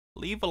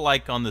leave a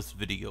like on this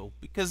video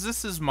because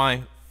this is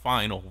my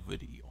final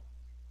video.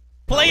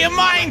 Play a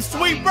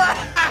Minesweeper!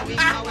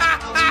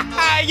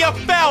 You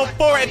fell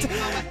for it!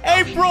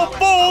 April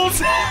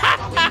Fools!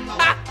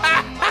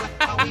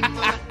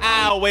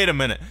 Wait a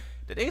minute.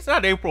 Today's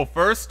not April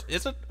 1st,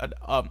 is it?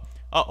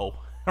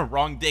 Uh-oh.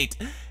 Wrong date.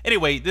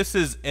 Anyway, this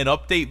is an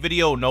update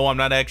video. No, I'm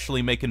not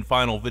actually making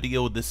final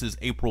video. This is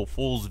April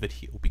Fool's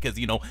video because,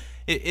 you know,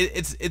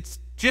 it's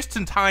just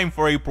in time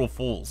for April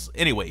Fools.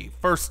 Anyway,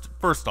 first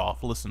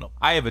off, listen up.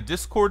 I have a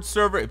Discord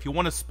server. If you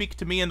want to speak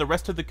to me and the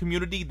rest of the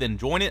community, then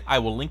join it. I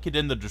will link it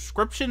in the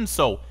description.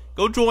 So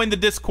go join the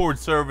Discord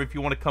server if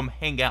you want to come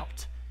hang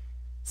out.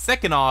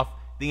 Second off,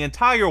 the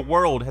entire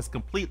world has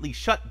completely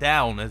shut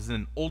down as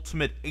an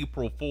ultimate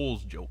April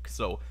Fool's joke.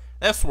 So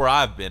that's where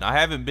I've been. I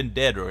haven't been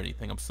dead or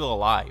anything. I'm still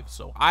alive.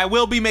 So I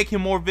will be making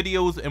more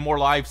videos and more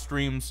live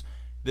streams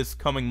this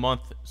coming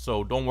month.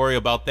 So don't worry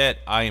about that.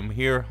 I am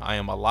here. I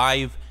am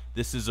alive.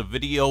 This is a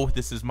video.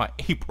 This is my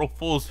April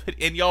Fool's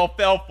video, and y'all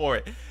fell for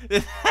it.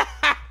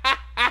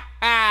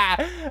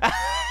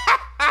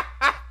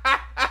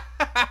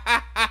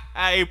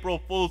 April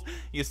Fools.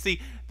 You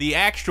see, the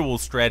actual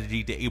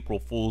strategy to April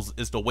Fools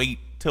is to wait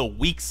till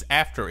weeks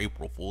after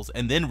April Fools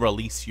and then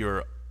release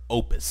your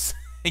opus.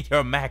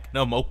 Your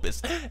magnum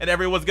opus, and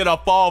everyone's gonna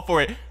fall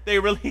for it. They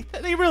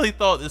really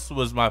thought this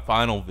was my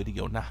final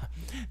video. Nah,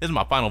 this is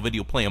my final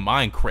video playing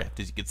Minecraft,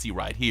 as you can see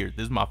right here.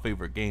 This is my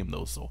favorite game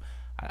though, so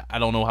I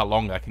don't know how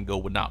long I can go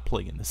with not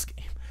playing this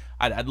game.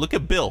 I'd look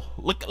at Bill.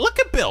 Look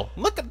at Bill.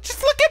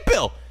 Just look at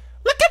Bill.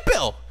 Look at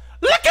Bill.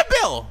 Look at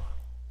Bill.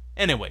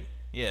 Anyway,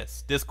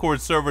 yes, Discord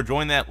server.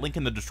 Join that link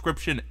in the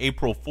description.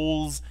 April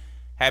Fools.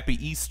 Happy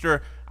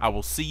Easter. I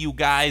will see you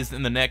guys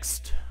in the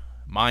next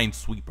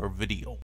Minesweeper video.